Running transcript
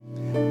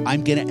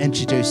I'm going to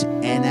introduce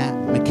Anna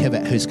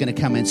McKibbett, who's going to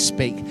come and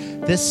speak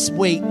this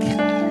week.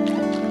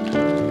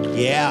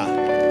 Yeah,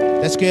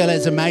 this girl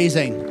is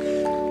amazing.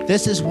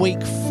 This is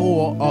week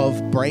 4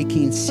 of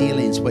Breaking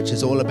Ceilings, which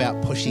is all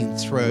about pushing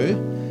through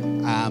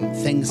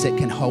things that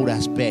can hold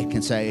us back.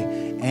 And so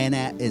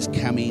Anna is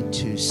coming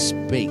to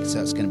speak,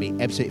 so it's going to be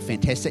absolutely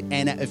fantastic.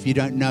 Anna, if you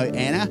don't know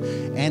Anna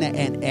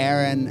and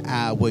Aaron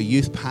were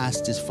youth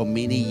pastors for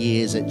many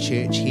years at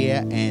church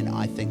here, and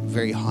I think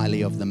very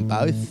highly of them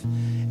both.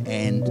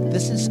 And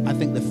this is, I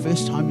think, the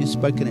first time you've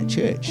spoken at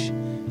church,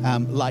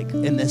 like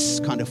in this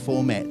kind of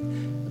format.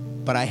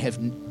 But I have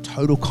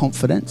total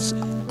confidence.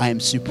 I am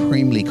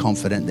supremely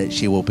confident that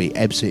she will be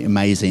absolutely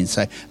amazing.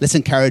 So let's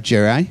encourage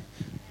her, eh?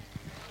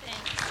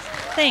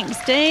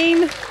 Thanks,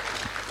 Dean.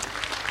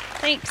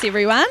 Thanks,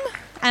 everyone.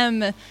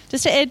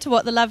 Just to add to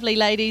what the lovely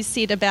ladies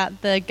said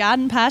about the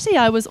garden party,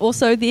 I was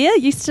also there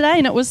yesterday,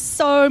 and it was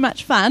so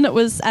much fun. It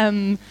was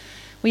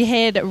we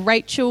had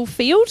Rachel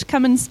Field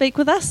come and speak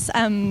with us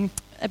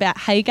about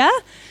Hagar.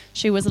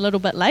 She was a little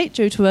bit late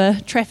due to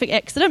a traffic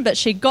accident, but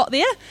she got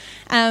there.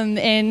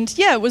 And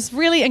yeah, it was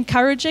really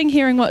encouraging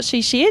hearing what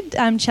she shared,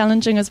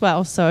 challenging as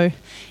well. So,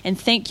 and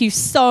thank you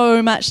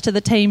so much to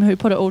the team who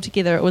put it all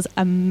together. It was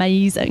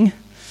amazing.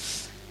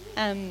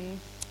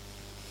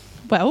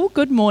 Well,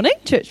 good morning,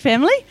 church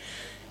family.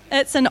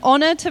 It's an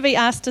honour to be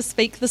asked to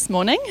speak this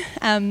morning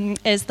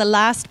as the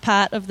last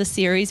part of the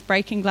series,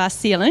 Breaking Glass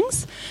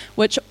Ceilings,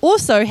 which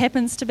also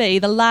happens to be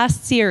the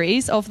last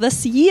series of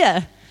this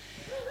year.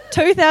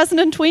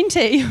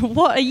 2020,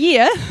 what a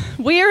year.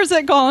 Where has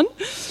it gone?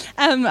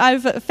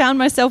 I've found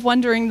myself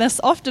wondering this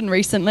often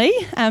recently,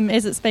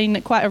 as it's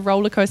been quite a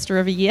roller coaster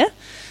of a year.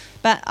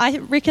 But I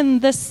reckon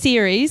this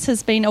series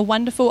has been a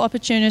wonderful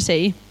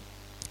opportunity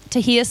to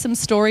hear some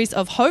stories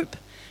of hope,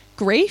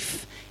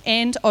 grief,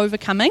 and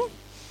overcoming.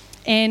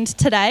 And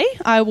today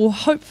I will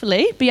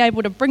hopefully be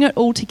able to bring it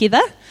all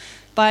together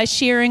by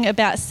sharing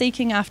about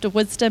seeking after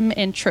wisdom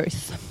and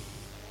truth.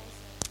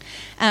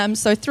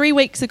 So 3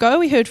 weeks ago,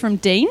 we heard from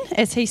Dean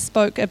as he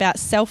spoke about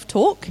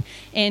self-talk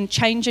and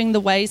changing the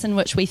ways in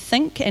which we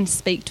think and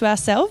speak to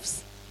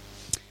ourselves.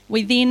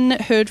 We then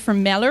heard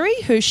from Mallory,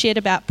 who shared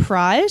about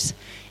pride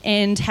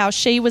and how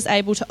she was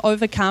able to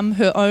overcome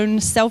her own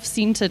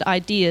self-centered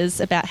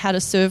ideas about how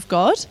to serve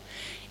God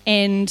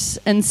and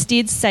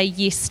instead say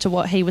yes to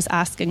what he was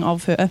asking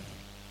of her.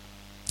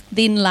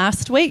 Then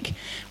last week,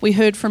 we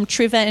heard from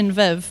Trevor and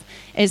Viv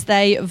as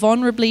they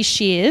vulnerably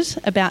shared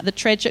about the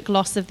tragic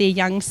loss of their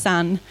young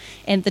son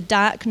and the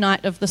dark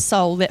night of the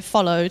soul that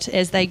followed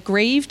as they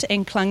grieved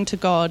and clung to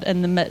God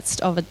in the midst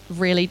of a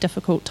really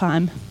difficult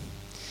time.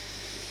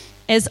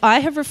 As I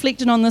have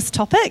reflected on this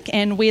topic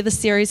and where the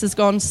series has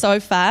gone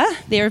so far,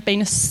 there have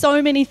been so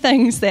many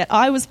things that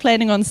I was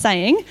planning on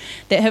saying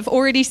that have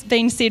already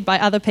been said by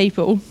other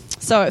people.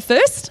 So at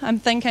first, I'm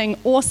thinking,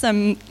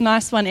 awesome,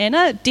 nice one,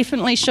 Anna.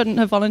 Definitely shouldn't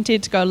have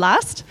volunteered to go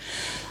last.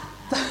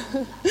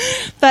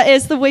 But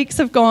as the weeks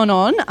have gone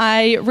on,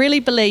 I really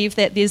believe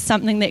that there's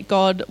something that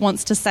God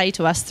wants to say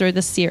to us through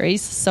this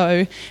series.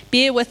 So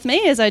bear with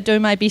me as I do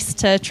my best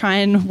to try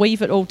and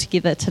weave it all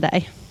together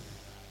today.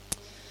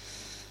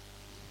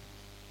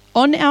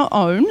 On our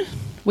own,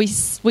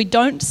 we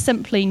don't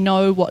simply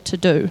know what to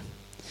do.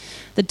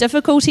 The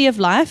difficulty of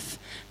life,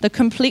 the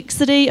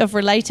complexity of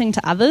relating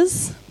to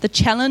others, the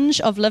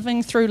challenge of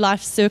living through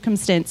life's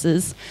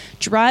circumstances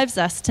drives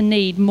us to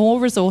need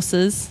more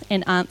resources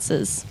and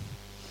answers.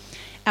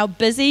 Our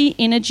busy,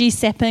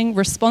 energy-sapping,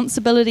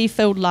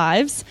 responsibility-filled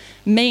lives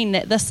mean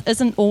that this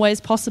isn't always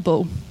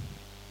possible.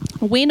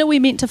 When are we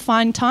meant to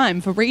find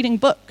time for reading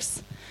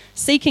books,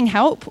 seeking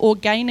help, or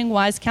gaining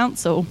wise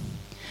counsel?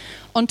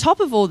 On top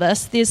of all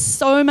this, there's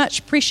so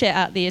much pressure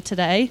out there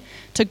today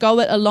to go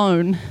it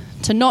alone,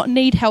 to not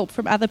need help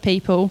from other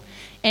people,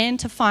 and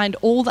to find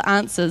all the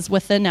answers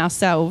within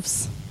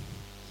ourselves.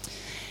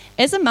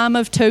 As a mum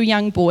of 2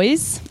 young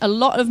boys, a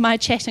lot of my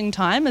chatting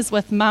time is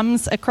with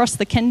mums across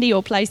the kindy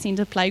or play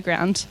centre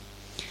playground.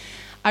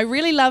 I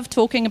really love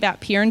talking about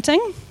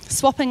parenting,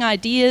 swapping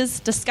ideas,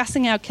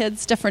 discussing our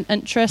kids' different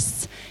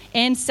interests,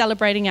 and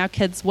celebrating our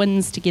kids'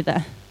 wins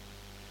together.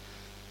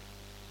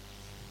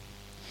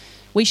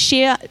 We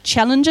share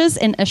challenges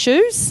and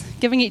issues,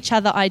 giving each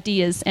other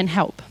ideas and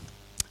help.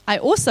 I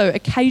also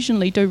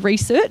occasionally do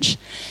research,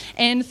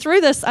 and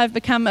through this I've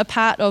become a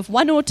part of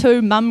 1 or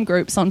 2 mum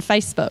groups on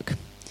Facebook.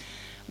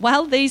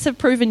 While these have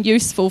proven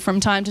useful from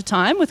time to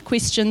time with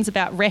questions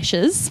about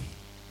rashes,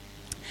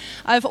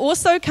 I've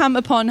also come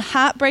upon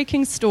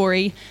heartbreaking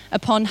story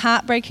upon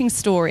heartbreaking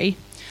story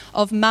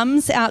of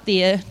mums out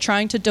there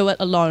trying to do it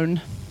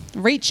alone,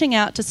 reaching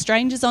out to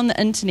strangers on the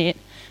internet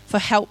for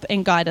help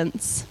and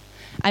guidance.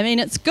 I mean,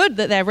 it's good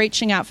that they're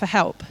reaching out for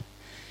help,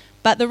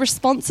 but the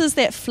responses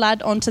that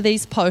flood onto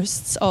these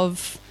posts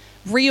of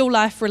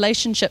real-life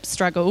relationship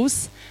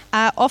struggles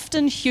are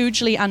often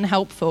hugely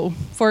unhelpful.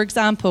 For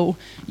example,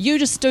 you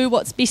just do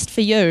what's best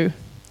for you.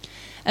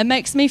 It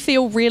makes me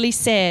feel really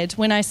sad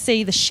when I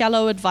see the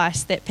shallow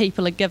advice that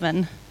people are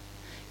given.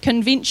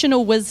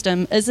 Conventional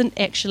wisdom isn't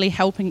actually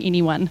helping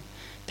anyone.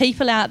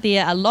 People out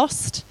there are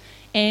lost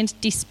and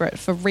desperate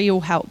for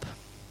real help.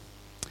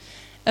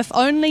 If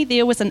only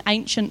there was an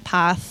ancient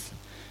path,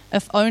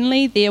 if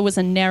only there was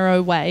a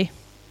narrow way.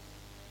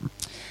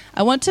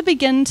 I want to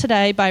begin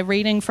today by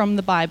reading from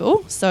the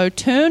Bible, so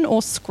turn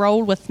or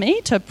scroll with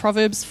me to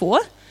Proverbs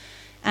 4.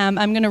 I'm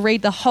going to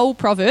read the whole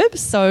Proverbs,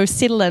 so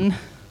settle in.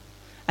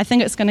 I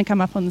think it's going to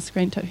come up on the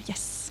screen too.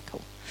 Yes,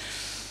 cool.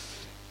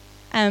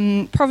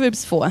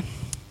 Proverbs 4.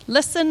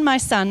 Listen, my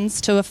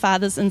sons, to a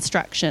father's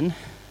instruction.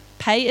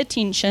 Pay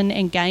attention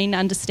and gain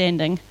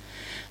understanding.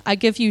 I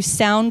give you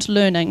sound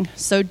learning,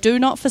 so do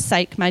not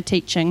forsake my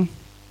teaching.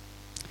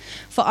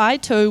 For I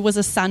too was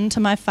a son to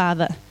my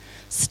father,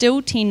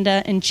 still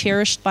tender and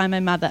cherished by my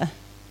mother.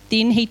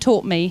 Then he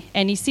taught me,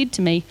 and he said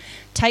to me,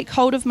 take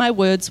hold of my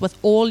words with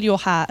all your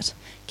heart.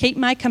 Keep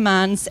my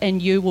commands,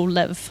 and you will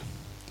live.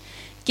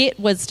 Get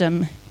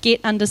wisdom,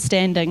 get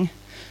understanding.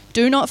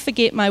 Do not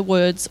forget my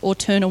words or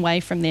turn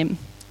away from them.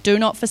 Do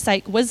not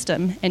forsake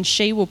wisdom, and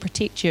she will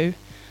protect you.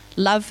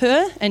 Love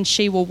her, and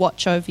she will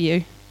watch over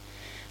you.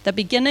 The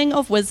beginning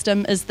of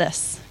wisdom is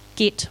this: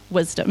 get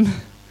wisdom.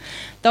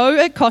 Though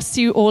it costs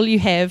you all you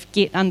have,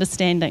 get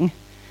understanding.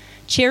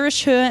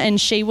 Cherish her, and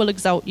she will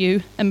exalt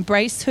you.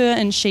 Embrace her,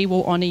 and she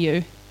will honour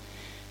you.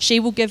 She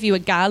will give you a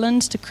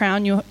garland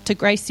to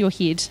grace your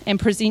head, and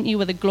present you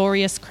with a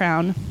glorious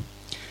crown.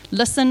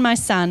 Listen, my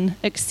son,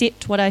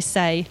 accept what I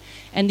say,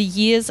 and the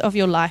years of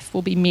your life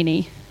will be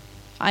many.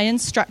 I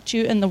instruct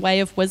you in the way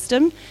of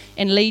wisdom,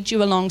 and lead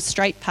you along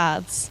straight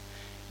paths.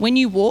 When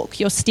you walk,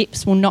 your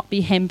steps will not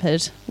be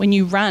hampered. When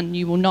you run,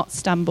 you will not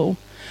stumble.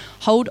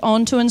 Hold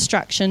on to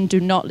instruction, do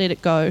not let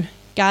it go.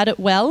 Guard it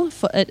well,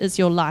 for it is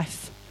your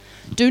life.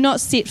 Do not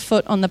set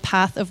foot on the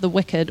path of the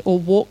wicked, or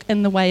walk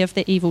in the way of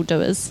the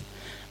evildoers.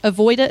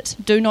 Avoid it,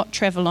 do not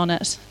travel on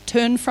it.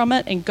 Turn from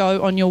it and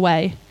go on your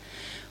way.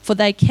 For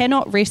they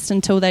cannot rest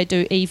until they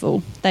do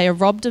evil. They are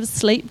robbed of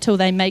sleep till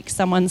they make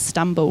someone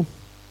stumble.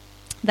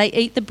 They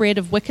eat the bread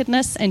of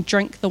wickedness and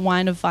drink the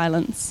wine of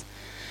violence.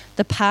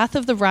 The path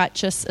of the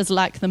righteous is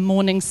like the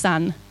morning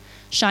sun,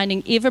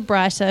 shining ever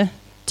brighter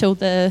till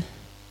the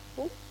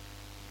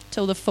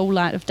full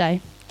light of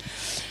day.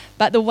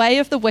 But the way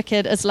of the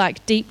wicked is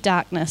like deep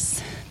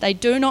darkness. They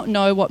do not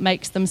know what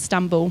makes them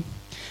stumble.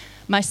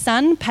 My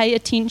son, pay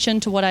attention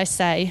to what I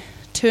say.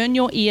 Turn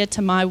your ear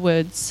to my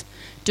words.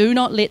 Do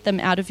not let them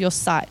out of your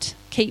sight.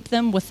 Keep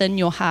them within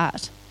your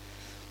heart.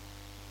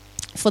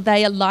 For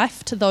they are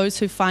life to those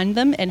who find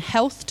them, and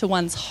health to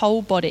one's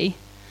whole body.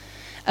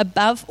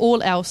 Above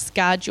all else,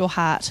 guard your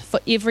heart, for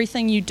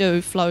everything you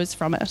do flows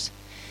from it.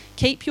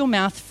 Keep your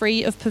mouth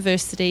free of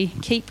perversity.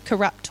 Keep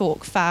corrupt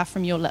talk far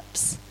from your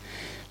lips.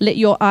 Let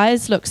your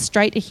eyes look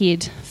straight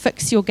ahead.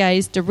 Fix your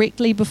gaze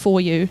directly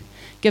before you.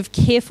 Give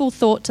careful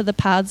thought to the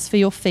paths for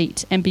your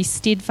feet, and be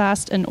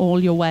steadfast in all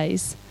your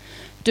ways.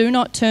 Do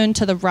not turn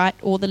to the right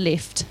or the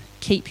left.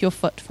 Keep your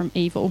foot from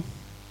evil.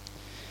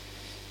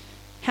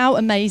 How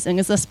amazing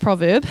is this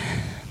proverb?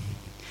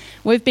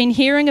 We've been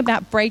hearing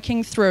about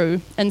breaking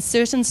through in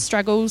certain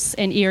struggles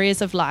and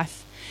areas of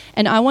life,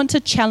 and I want to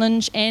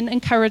challenge and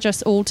encourage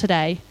us all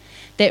today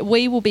that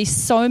we will be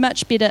so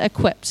much better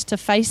equipped to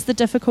face the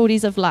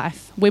difficulties of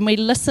life when we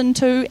listen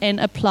to and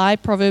apply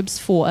Proverbs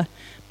 4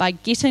 by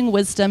getting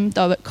wisdom,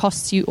 though it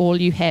costs you all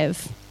you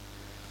have.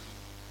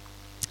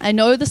 I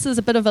know this is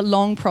a bit of a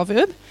long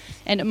proverb,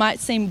 and it might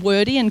seem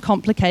wordy and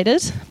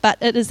complicated, but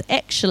it is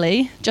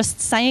actually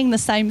just saying the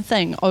same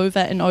thing over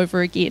and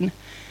over again,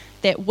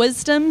 that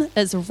wisdom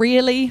is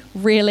really,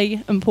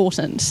 really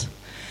important.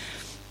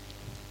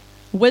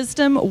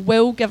 Wisdom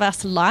will give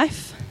us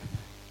life,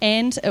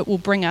 and it will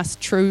bring us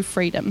true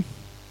freedom.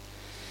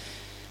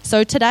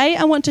 So today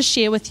I want to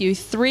share with you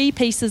 3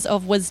 pieces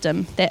of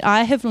wisdom that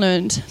I have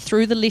learned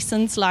through the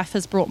lessons life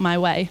has brought my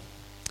way.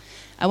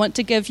 I want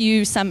to give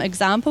you some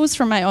examples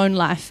from my own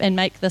life and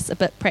make this a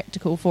bit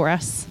practical for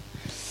us.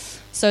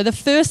 So the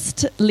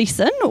first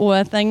lesson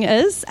or thing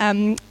is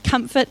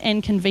comfort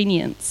and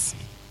convenience.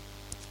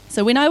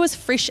 So when I was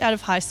fresh out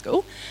of high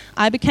school,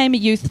 I became a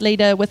youth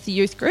leader with the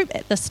youth group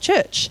at this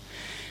church.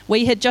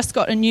 We had just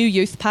got a new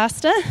youth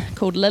pastor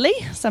called Lily,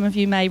 some of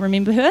you may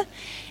remember her,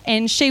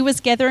 and she was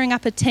gathering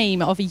up a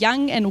team of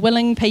young and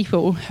willing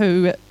people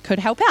who could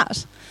help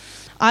out.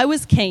 I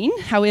was keen,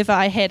 however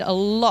I had a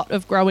lot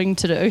of growing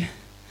to do.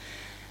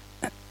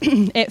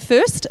 At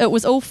first, it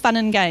was all fun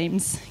and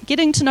games,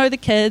 getting to know the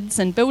kids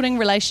and building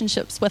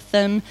relationships with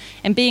them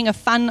and being a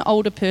fun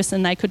older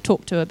person they could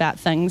talk to about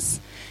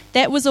things.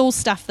 That was all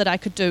stuff that I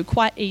could do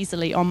quite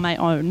easily on my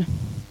own.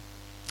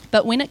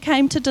 But when it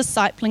came to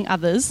discipling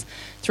others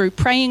through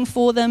praying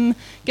for them,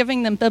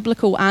 giving them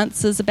biblical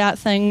answers about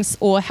things,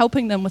 or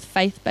helping them with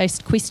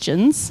faith-based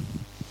questions,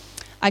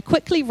 I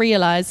quickly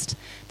realised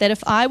that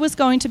if I was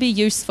going to be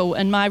useful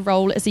in my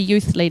role as a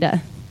youth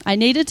leader, I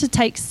needed to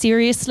take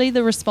seriously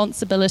the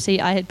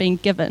responsibility I had been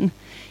given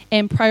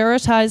and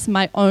prioritise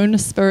my own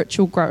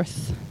spiritual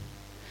growth.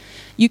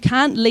 You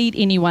can't lead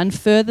anyone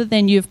further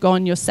than you've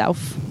gone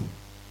yourself.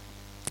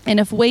 And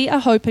if we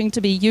are hoping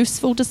to be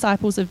useful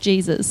disciples of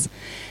Jesus,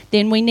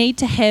 then we need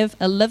to have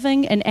a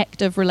living and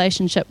active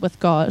relationship with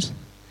God.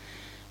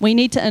 We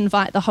need to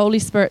invite the Holy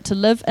Spirit to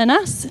live in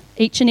us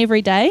each and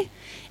every day,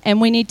 and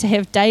we need to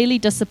have daily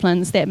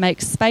disciplines that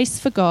make space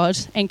for God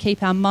and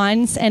keep our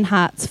minds and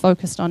hearts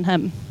focused on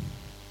Him.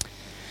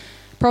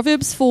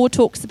 Proverbs 4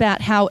 talks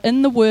about how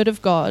in the Word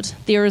of God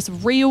there is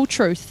real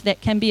truth that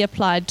can be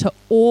applied to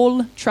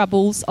all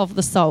troubles of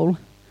the soul.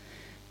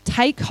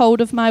 Take hold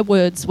of my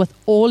words with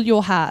all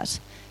your heart.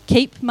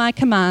 Keep my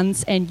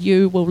commands and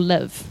you will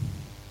live.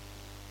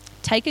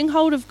 Taking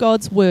hold of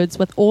God's words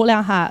with all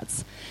our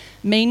hearts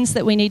means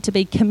that we need to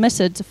be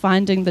committed to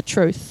finding the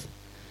truth.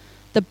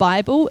 The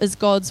Bible is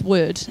God's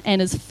word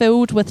and is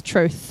filled with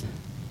truth.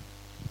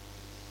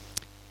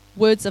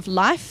 Words of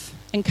life,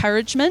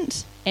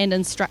 encouragement, and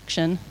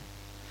instruction.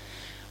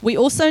 We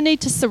also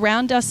need to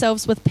surround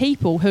ourselves with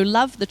people who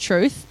love the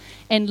truth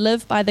and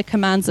live by the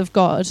commands of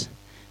God.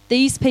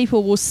 These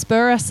people will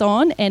spur us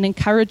on and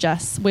encourage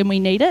us when we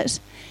need it,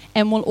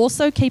 and will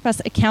also keep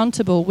us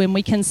accountable when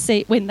they can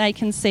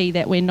see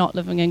that we're not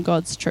living in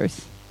God's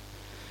truth.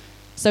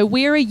 So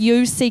where are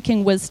you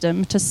seeking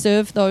wisdom to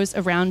serve those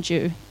around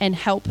you and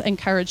help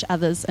encourage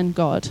others in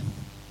God?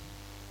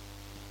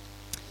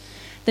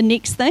 The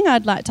next thing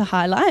I'd like to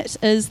highlight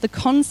is the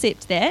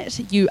concept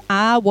that you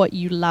are what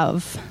you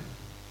love.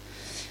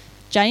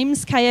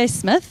 James K.A.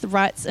 Smith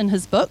writes in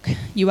his book,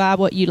 You Are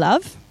What You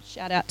Love,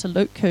 shout out to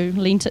Luke who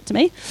lent it to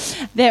me,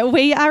 that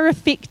we are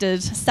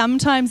affected,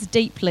 sometimes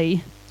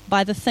deeply,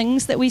 by the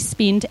things that we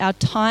spend our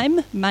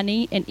time,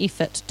 money, and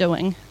effort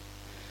doing.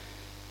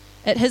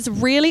 It has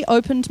really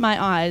opened my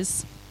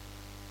eyes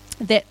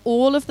that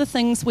all of the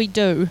things we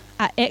do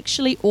are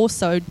actually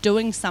also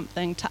doing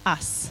something to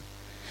us.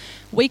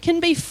 We can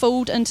be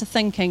fooled into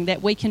thinking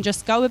that we can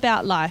just go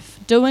about life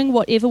doing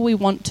whatever we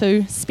want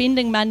to,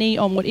 spending money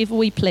on whatever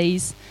we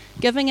please,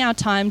 giving our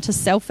time to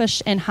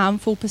selfish and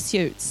harmful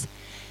pursuits,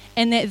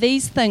 and that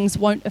these things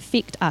won't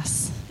affect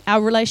us,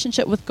 our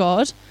relationship with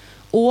God,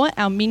 or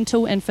our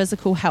mental and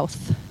physical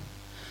health.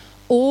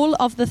 All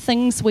of the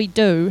things we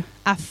do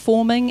are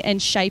forming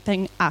and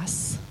shaping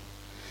us.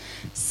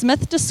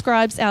 Smith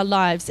describes our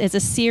lives as a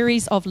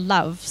series of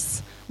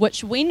loves,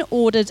 which when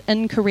ordered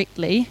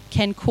incorrectly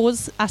can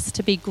cause us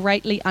to be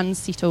greatly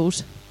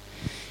unsettled.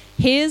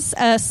 Here's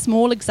a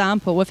small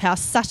example of how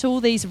subtle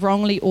these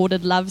wrongly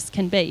ordered loves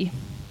can be.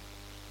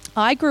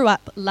 I grew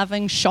up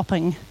loving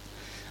shopping.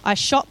 I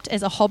shopped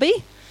as a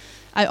hobby.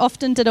 I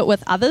often did it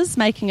with others,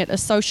 making it a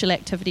social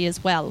activity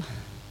as well.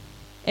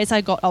 As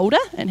I got older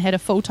and had a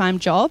full-time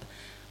job,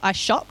 I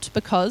shopped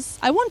because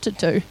I wanted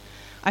to.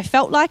 I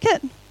felt like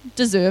it,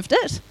 deserved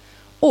it,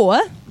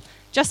 or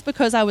just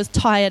because I was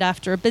tired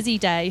after a busy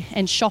day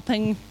and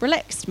shopping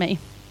relaxed me.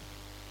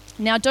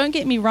 Now, don't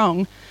get me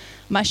wrong,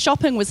 my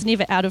shopping was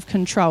never out of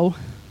control.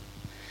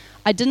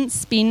 I didn't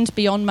spend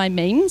beyond my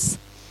means,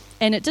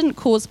 and it didn't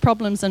cause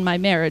problems in my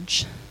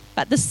marriage.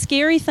 But the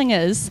scary thing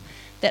is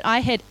that I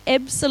had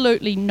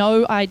absolutely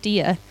no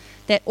idea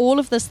that all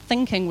of this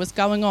thinking was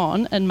going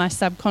on in my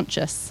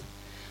subconscious.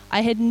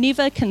 I had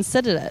never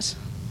considered it.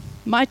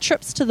 My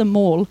trips to the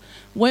mall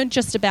weren't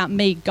just about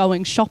me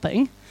going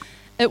shopping.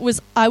 I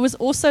was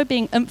also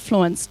being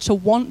influenced to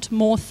want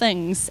more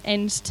things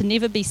and to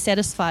never be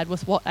satisfied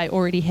with what I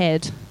already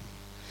had.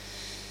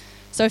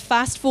 So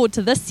fast forward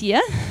to this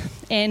year,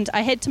 and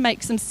I had to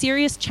make some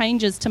serious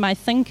changes to my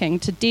thinking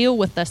to deal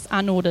with this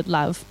unordered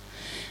love,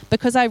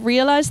 because I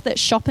realized that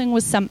shopping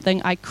was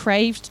something I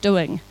craved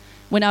doing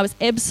when I was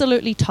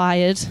absolutely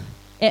tired,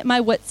 at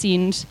my wit's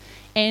end,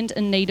 and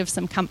in need of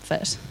some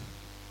comfort.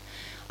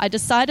 I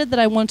decided that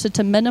I wanted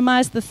to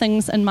minimize the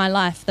things in my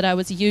life that I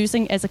was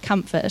using as a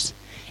comfort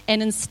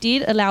and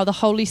instead allow the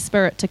Holy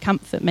Spirit to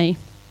comfort me.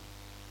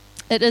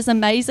 It is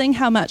amazing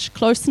how much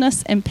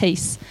closeness and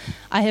peace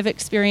I have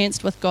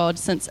experienced with God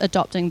since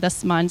adopting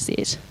this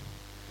mindset.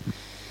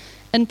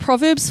 In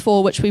Proverbs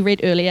 4, which we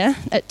read earlier,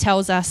 it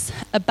tells us,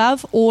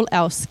 above all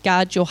else,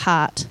 guard your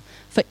heart,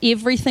 for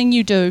everything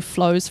you do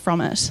flows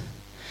from it.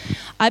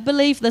 I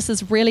believe this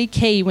is really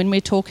key when we're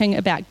talking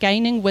about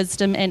gaining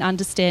wisdom and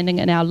understanding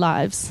in our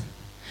lives.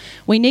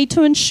 We need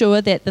to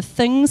ensure that the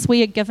things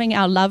we are giving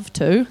our love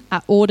to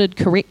are ordered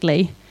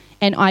correctly,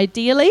 and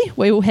ideally,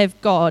 we will have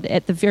God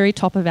at the very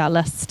top of our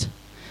list.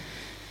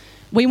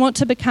 We want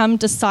to become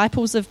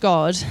disciples of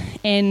God,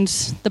 and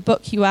the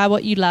book You Are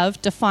What You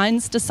Love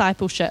defines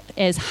discipleship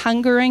as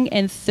hungering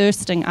and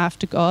thirsting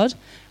after God,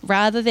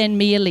 rather than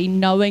merely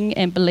knowing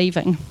and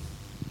believing.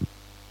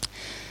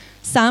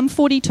 Psalm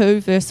 42,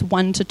 verse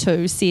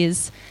 1-2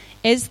 says,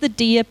 As the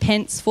deer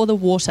pants for the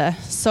water,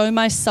 so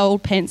my soul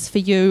pants for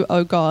you,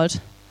 O God.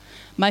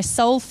 My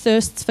soul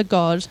thirsts for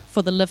God,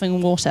 for the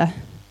living water.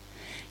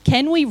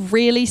 Can we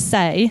really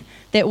say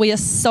that we are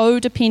so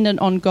dependent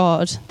on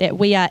God that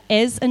we are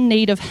as in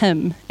need of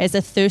Him as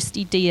a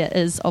thirsty deer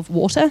is of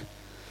water?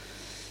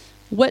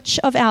 Which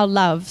of our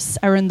loves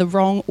are in the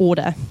wrong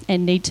order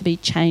and need to be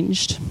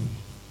changed?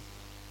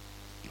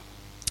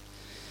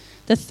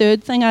 The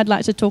third thing I'd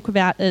like to talk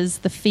about is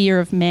the fear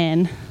of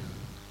man.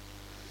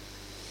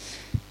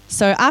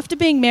 So after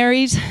being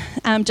married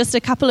just a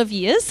couple of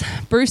years,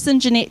 Bruce and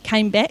Jeanette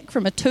came back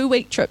from a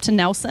 2-week trip to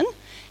Nelson,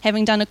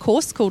 having done a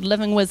course called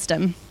Living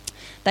Wisdom.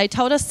 They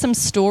told us some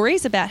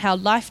stories about how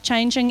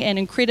life-changing and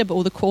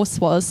incredible the course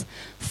was,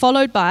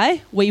 followed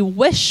by, we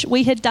wish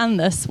we had done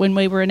this when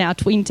we were in our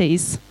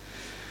 20s.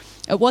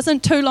 It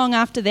wasn't too long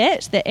after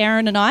that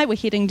Aaron and I were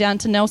heading down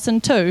to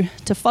Nelson too,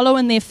 to follow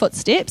in their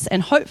footsteps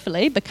and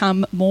hopefully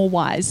become more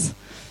wise.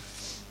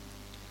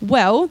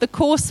 Well, the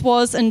course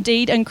was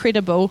indeed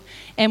incredible,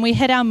 and we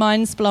had our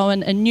minds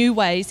blown in new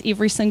ways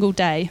every single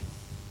day.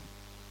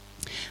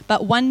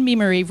 But one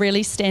memory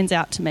really stands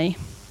out to me.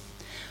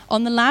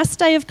 On the last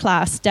day of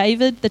class,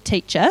 David, the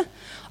teacher,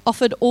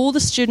 offered all the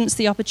students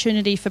the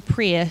opportunity for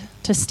prayer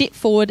to step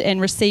forward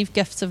and receive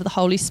gifts of the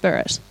Holy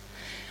Spirit.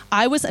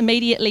 I was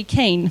immediately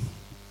keen.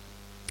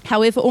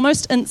 However,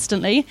 almost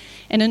instantly,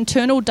 an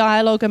internal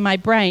dialogue in my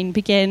brain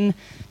began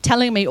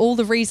telling me all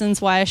the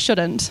reasons why I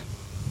shouldn't.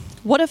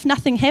 What if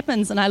nothing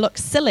happens and I look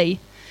silly?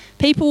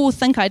 People will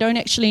think I don't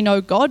actually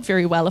know God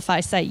very well if I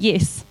say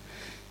yes.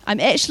 I'm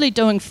actually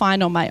doing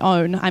fine on my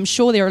own. I'm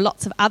sure there are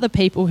lots of other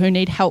people who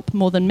need help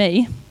more than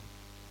me.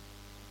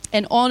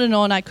 And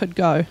on I could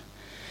go.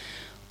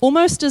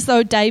 Almost as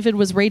though David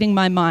was reading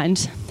my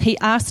mind, he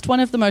asked one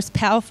of the most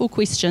powerful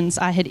questions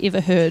I had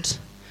ever heard.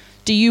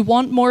 Do you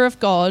want more of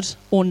God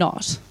or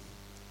not?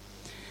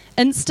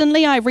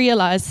 Instantly, I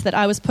realized that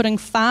I was putting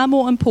far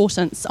more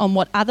importance on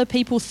what other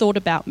people thought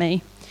about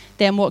me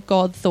than what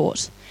God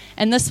thought.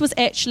 And this was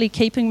actually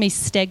keeping me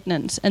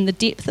stagnant in the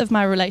depth of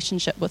my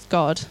relationship with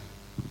God.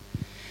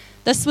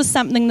 This was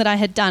something that I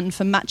had done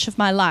for much of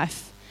my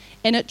life.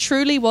 And it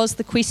truly was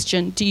the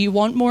question, do you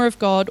want more of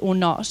God or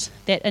not,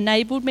 that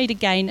enabled me to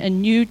gain a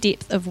new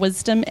depth of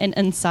wisdom and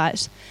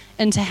insight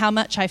into how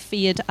much I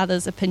feared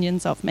others'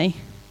 opinions of me.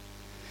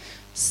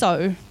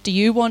 So, do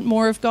you want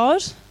more of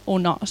God or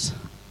not?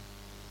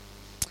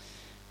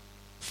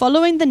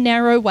 Following the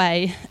narrow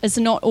way is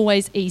not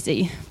always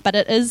easy, but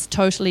it is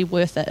totally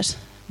worth it.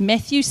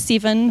 Matthew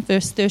 7,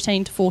 verse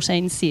 13 to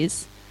 14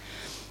 says,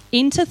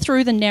 Enter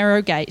through the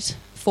narrow gate,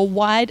 for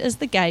wide is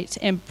the gate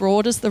and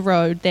broad is the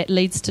road that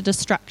leads to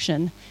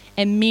destruction,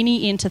 and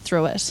many enter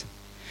through it.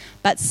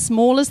 But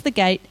small is the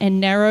gate and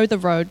narrow the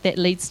road that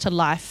leads to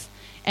life,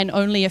 and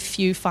only a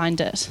few find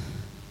it.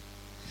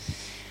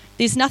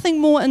 There's nothing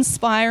more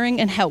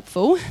inspiring and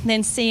helpful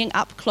than seeing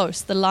up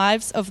close the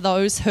lives of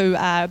those who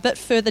are a bit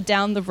further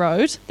down the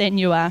road than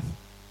you are.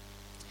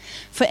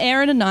 For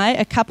Aaron and I,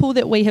 a couple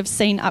that we have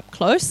seen up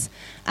close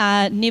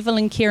are Neville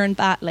and Karen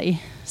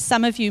Bartley.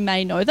 Some of you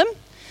may know them.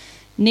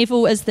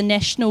 Neville is the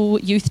National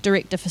Youth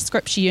Director for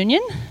Scripture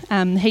Union.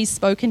 He's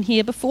spoken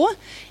here before,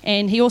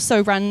 and he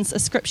also runs a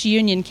Scripture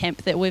Union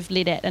camp that we've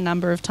led at a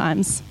number of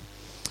times.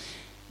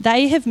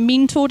 They have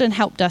mentored and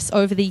helped us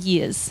over the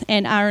years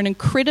and are an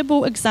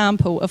incredible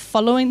example of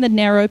following the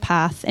narrow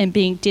path and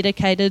being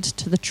dedicated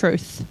to the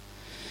truth.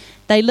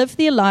 They live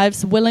their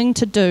lives willing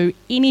to do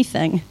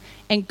anything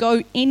and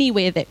go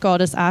anywhere that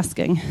God is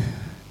asking.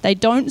 They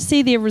don't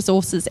see their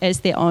resources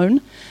as their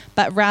own,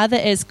 but rather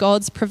as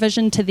God's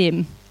provision to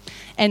them.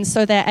 And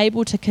so they're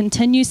able to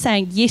continue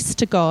saying yes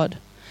to God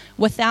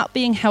without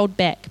being held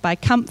back by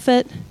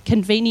comfort,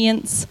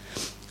 convenience,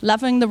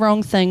 loving the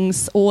wrong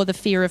things, or the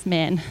fear of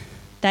man.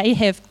 They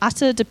have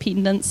utter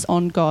dependence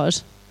on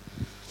God.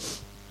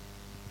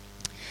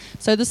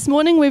 So this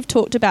morning we've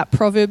talked about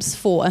Proverbs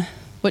 4,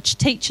 which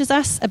teaches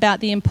us about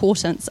the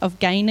importance of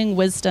gaining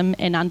wisdom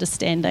and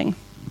understanding.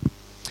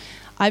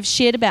 I've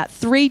shared about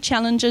 3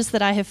 challenges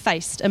that I have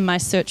faced in my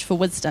search for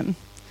wisdom.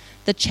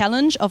 The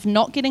challenge of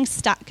not getting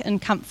stuck in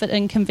comfort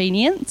and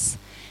convenience,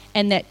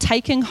 and that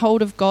taking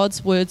hold of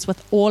God's words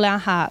with all our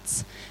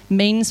hearts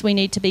means we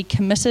need to be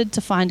committed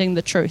to finding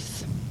the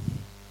truth.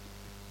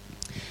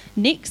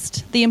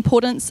 Next, the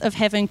importance of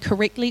having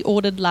correctly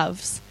ordered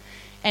loves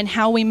and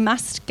how we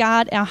must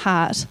guard our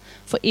heart,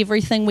 for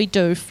everything we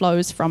do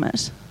flows from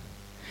it.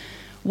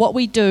 What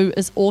we do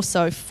is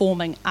also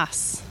forming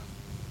us.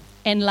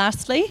 And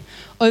lastly,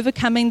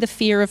 overcoming the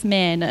fear of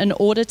man in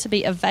order to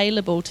be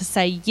available to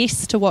say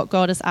yes to what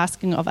God is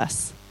asking of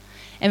us.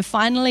 And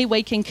finally,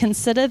 we can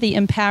consider the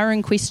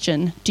empowering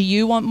question, do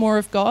you want more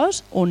of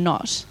God or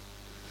not?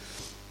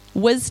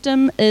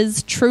 Wisdom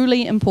is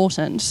truly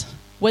important.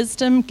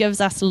 Wisdom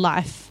gives us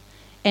life,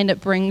 and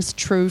it brings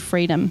true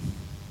freedom.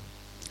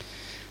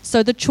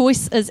 So the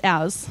choice is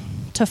ours,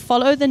 to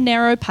follow the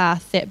narrow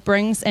path that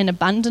brings an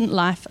abundant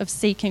life of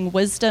seeking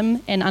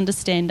wisdom and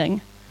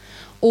understanding,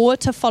 or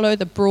to follow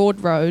the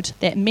broad road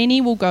that many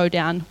will go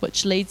down,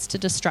 which leads to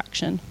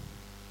destruction.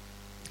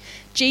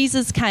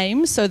 Jesus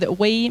came so that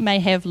we may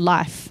have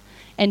life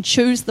and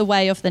choose the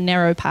way of the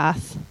narrow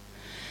path.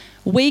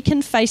 We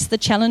can face the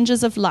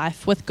challenges of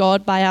life with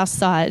God by our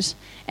side,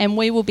 and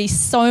we will be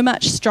so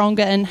much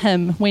stronger in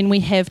Him when we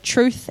have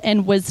truth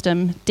and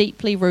wisdom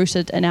deeply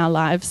rooted in our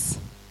lives.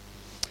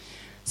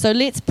 So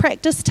let's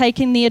practice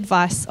taking the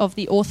advice of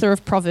the author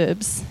of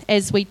Proverbs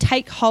as we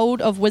take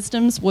hold of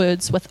wisdom's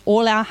words with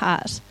all our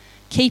heart,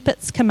 keep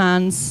its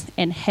commands,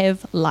 and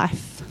have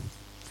life.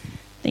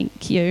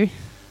 Thank you.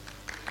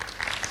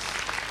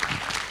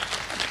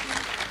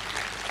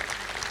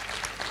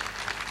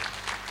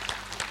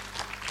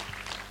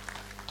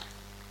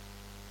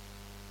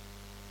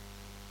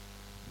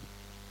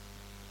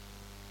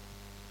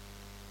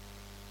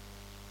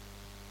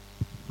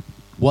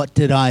 What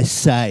did I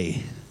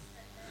say?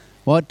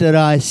 What did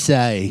I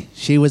say?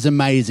 She was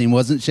amazing,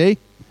 wasn't she?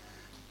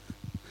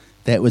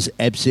 That was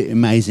absolutely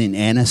amazing,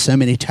 Anna. So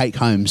many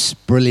take-homes.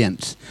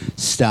 Brilliant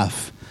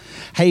stuff.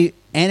 Hey,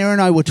 Anna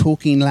and I were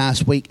talking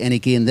last week and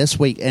again this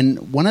week,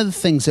 and one of the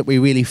things that we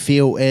really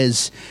feel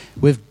is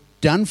we've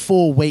done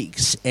 4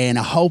 weeks and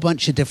a whole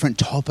bunch of different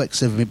topics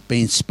have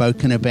been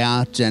spoken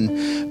about,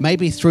 and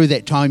maybe through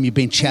that time you've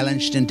been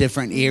challenged in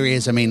different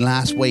areas. I mean,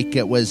 last week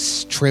it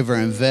was Trevor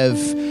and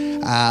Viv.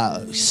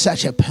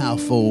 Such a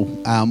powerful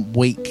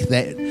week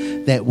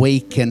that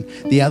week, and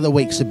the other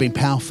weeks have been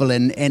powerful,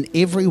 and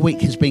every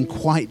week has been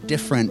quite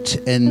different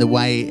in the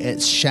way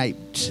it's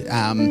shaped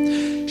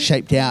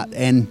out.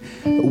 And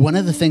one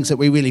of the things that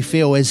we really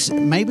feel is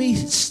maybe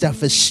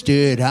stuff is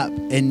stirred up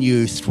in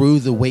you through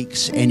the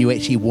weeks and you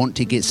actually want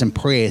to get some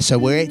prayer. So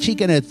we're actually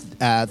going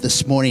to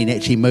this morning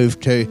actually move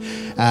to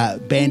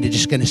band are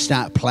just going to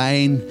start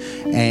playing,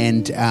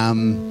 and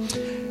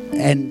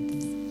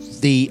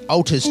the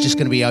altar's just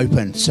going to be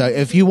open. So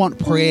if you want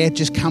prayer,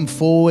 just come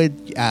forward.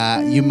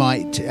 You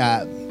might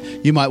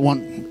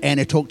want,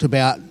 Anna talked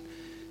about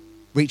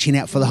reaching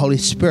out for the Holy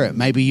Spirit.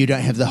 Maybe you don't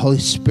have the Holy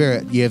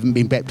Spirit. You haven't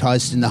been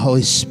baptized in the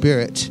Holy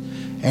Spirit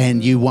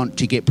and you want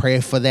to get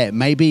prayer for that.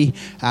 Maybe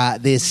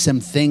there's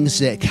some things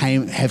that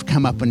have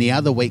come up in the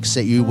other weeks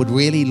that you would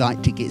really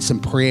like to get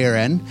some prayer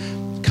in.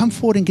 Come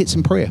forward and get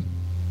some prayer.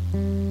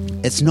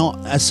 It's not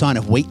a sign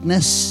of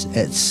weakness.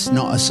 It's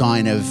not a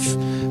sign of,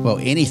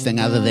 anything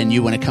other than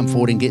you want to come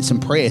forward and get some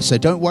prayer. So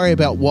don't worry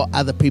about what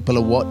other people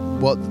are,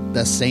 what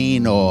they're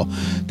seeing or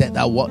that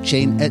they're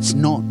watching. It's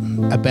not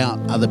about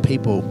other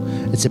people.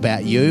 It's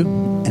about you,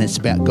 and it's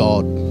about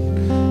God,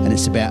 and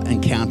it's about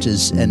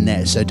encounters in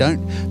that. So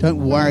don't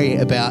worry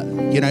about,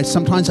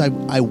 sometimes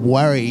I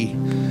worry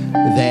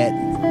that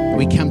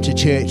we come to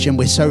church and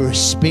we're so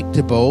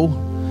respectable.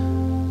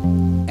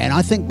 And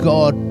I think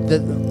God,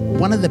 that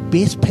one of the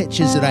best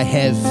pictures that I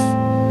have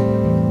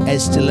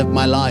as to live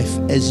my life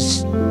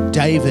is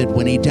David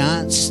when he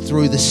danced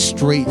through the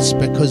streets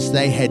because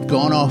they had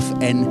gone off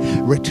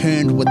and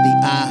returned with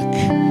the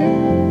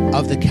Ark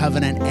of the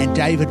Covenant, and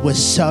David was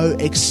so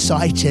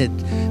excited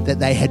that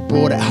they had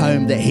brought it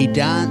home that he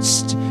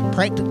danced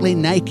practically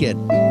naked.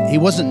 He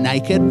wasn't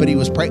naked, but he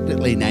was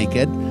practically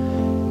naked.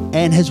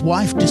 And his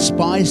wife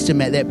despised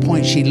him at that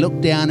point. She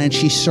looked down and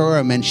she saw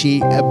him and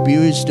she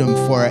abused him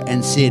for it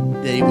and said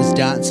that he was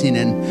dancing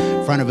in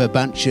front of a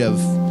bunch of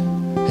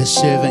his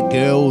servant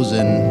girls,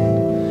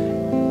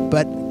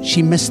 but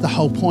she missed the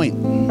whole point.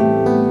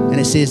 And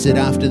it says that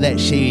after that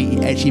she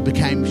actually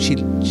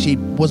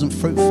wasn't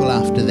fruitful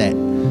after that.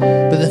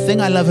 But the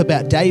thing I love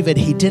about David,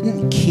 he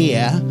didn't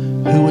care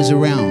who was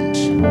around.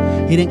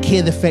 He didn't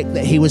care the fact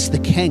that he was the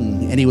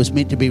king and he was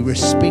meant to be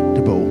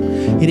respectable.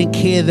 He didn't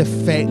care the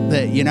fact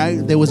that,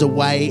 there was a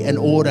way and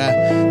order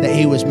that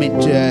he was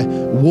meant to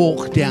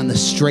walk down the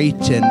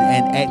street and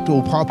act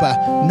all proper.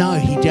 No,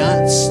 he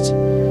danced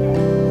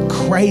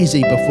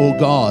crazy before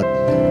God,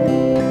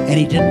 and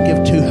he didn't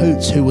give 2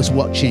 hoots who was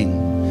watching.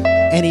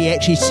 And he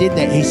actually said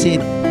that. He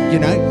said,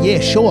 yeah,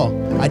 sure,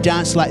 I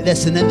dance like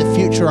this, and in the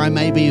future I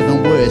may be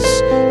even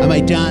worse. I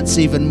may dance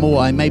even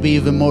more. I may be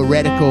even more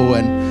radical,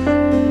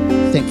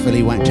 and thankfully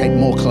he won't take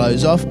more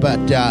clothes off, but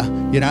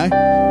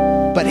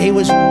but he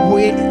was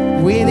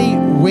really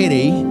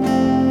ready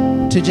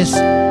to just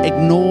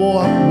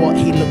ignore what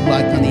he looked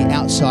like on the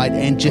outside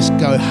and just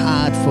go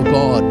hard for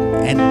God.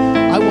 And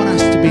I want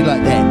us to be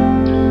like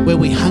that, where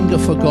we hunger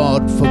for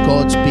God, for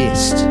God's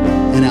best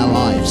in our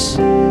lives.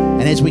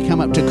 And as we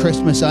come up to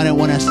Christmas, I don't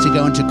want us to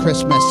go into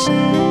Christmas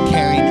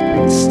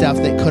carrying stuff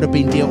that could have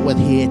been dealt with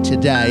here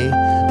today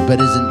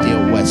but isn't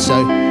dealt with.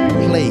 So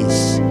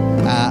please,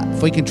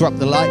 if we can drop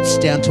the lights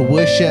down to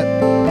worship,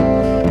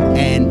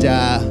 and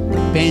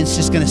band's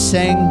just going to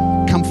sing,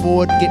 come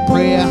forward, get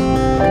prayer.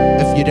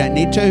 If you don't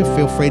need to,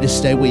 feel free to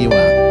stay where you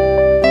are.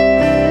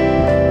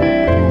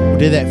 We'll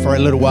do that for a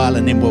little while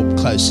and then we'll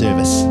close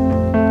service.